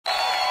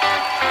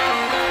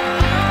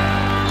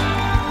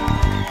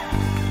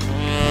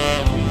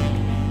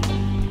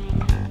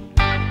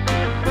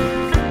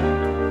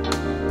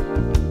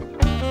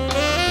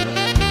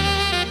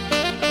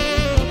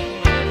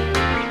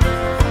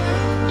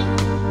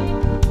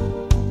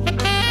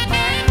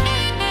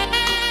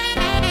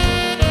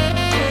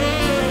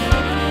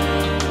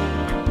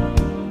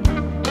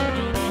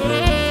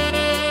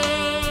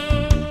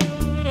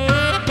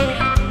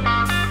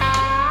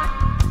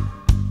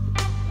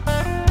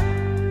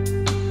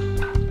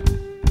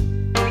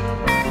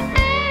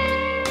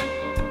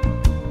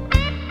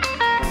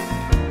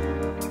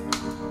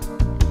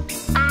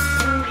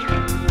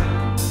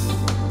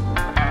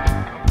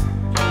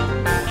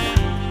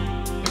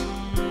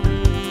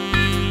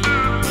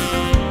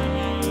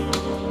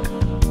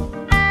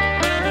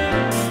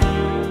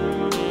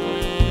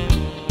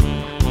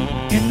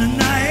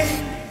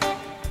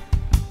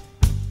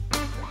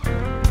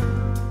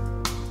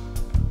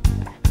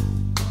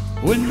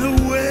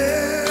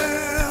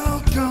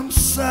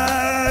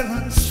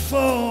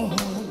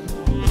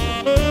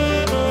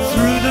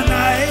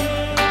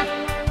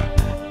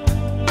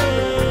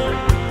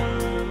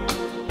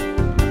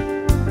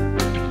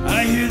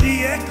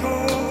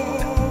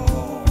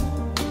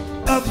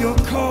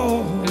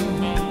cold.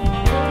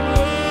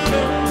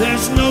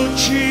 There's no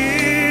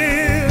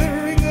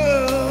cheering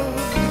of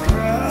the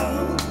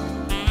crowd.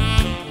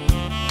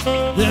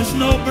 There's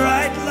no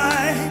bright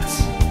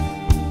lights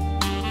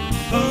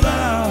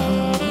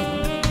allowed.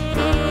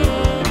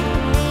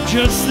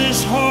 Just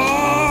this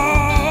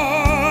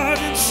heart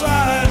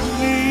inside of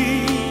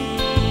me.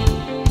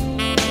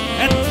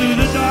 And through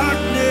the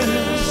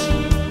darkness,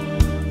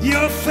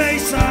 your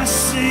face I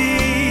see.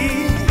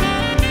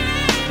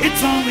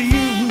 It's only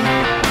you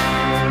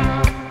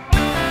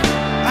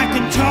I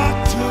can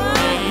talk to.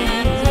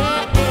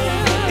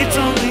 It's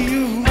only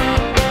you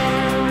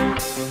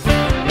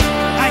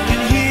I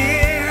can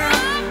hear.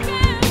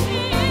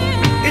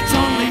 It's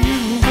only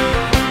you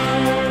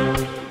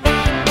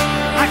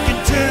I can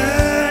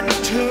turn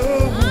to.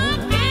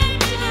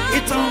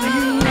 It's only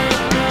you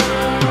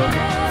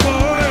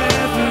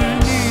forever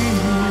need.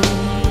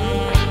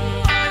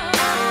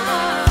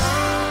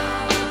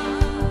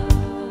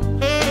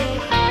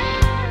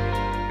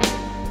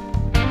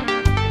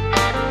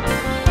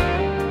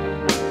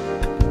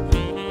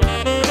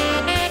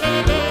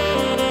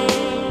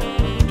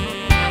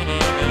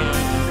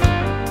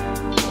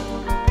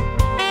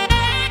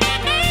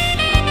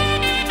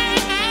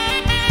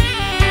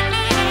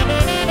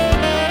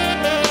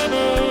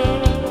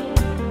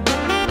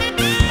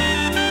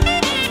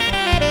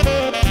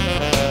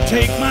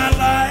 Take my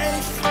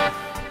life,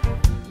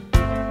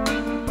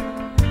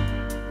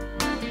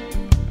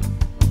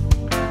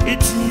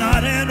 it's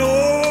not an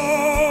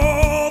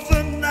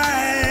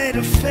overnight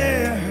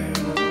affair.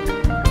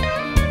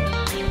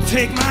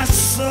 Take my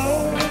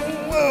soul,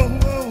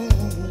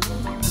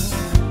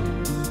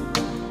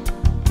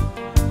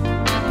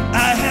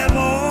 I have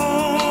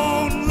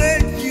only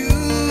you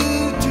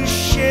to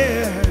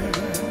share.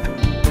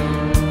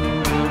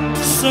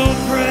 So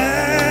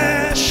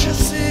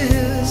precious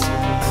is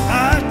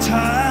our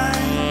time.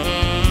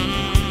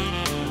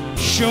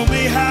 Show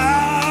me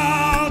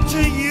how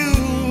to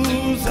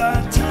use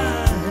our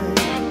time.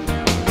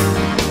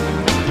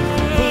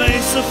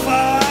 Place a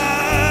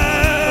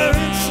fire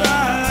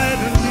inside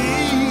of me,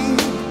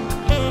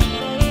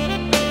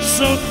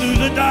 so through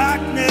the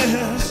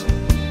darkness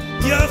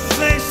your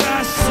face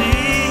I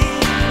see.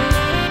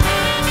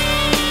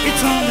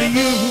 It's only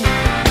you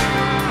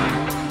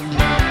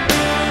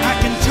I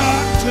can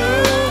talk to.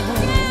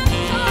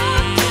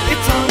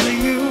 It's only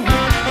you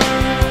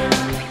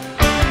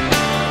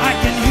I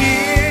can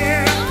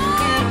hear.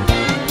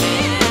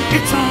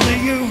 It's only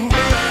you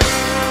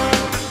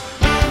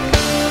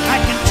I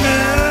can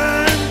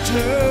turn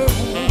to.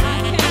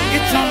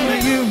 It's only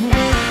you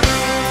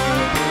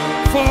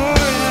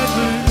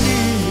forever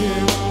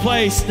near.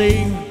 Play,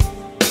 Steve.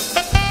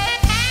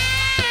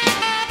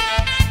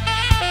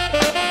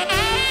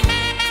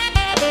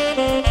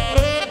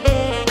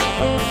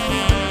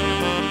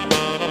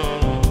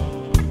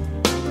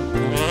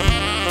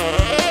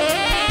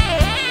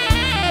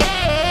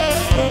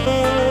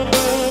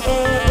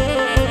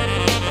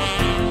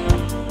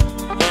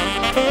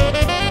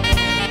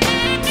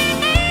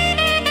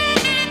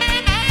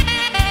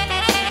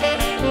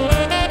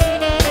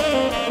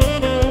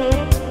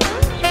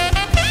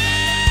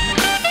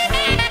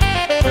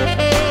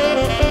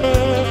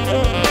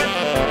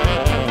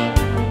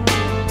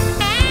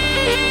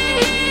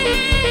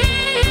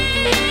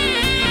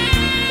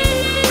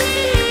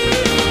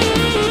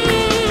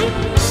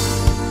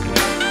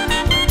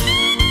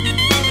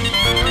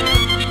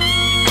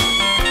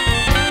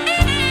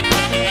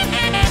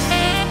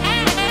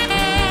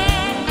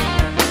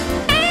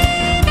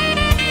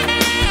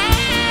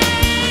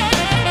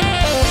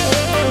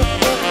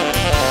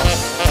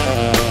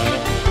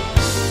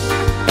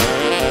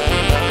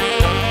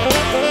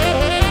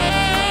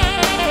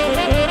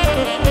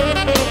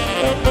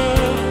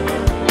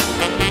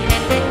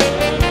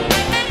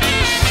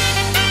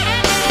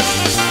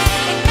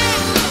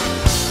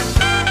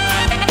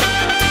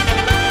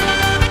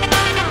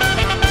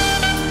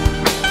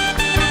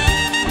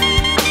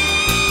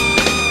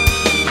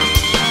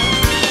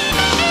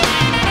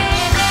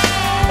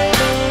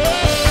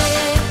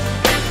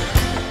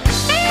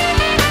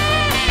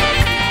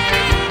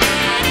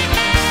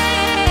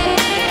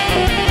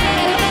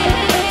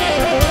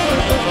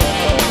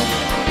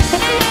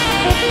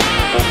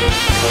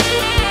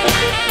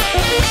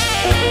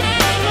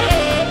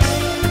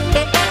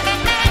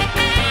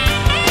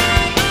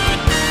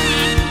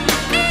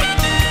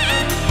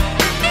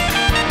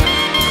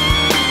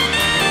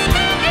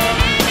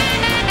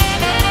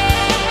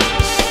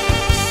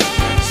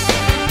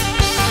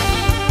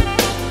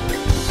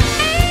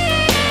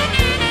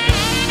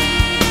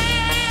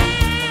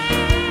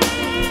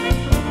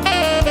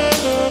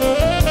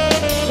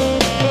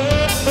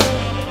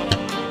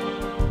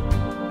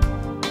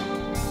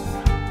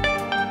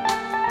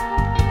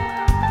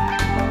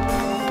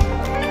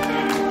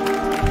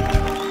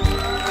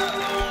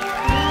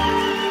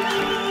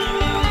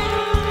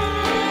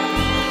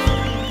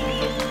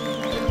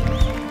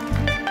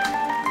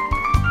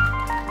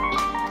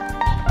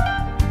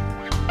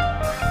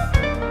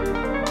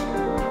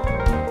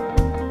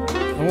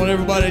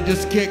 Everybody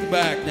just kick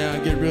back now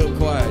and get real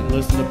quiet and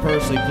listen to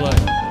Percy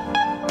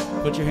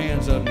play. Put your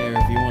hands up in the air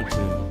if you want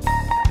to.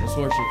 Let's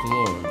worship the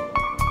Lord.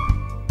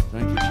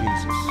 Thank you,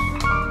 Jesus.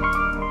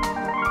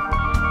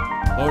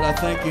 Lord, I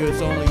thank you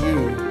it's only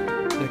you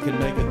that can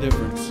make a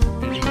difference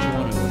in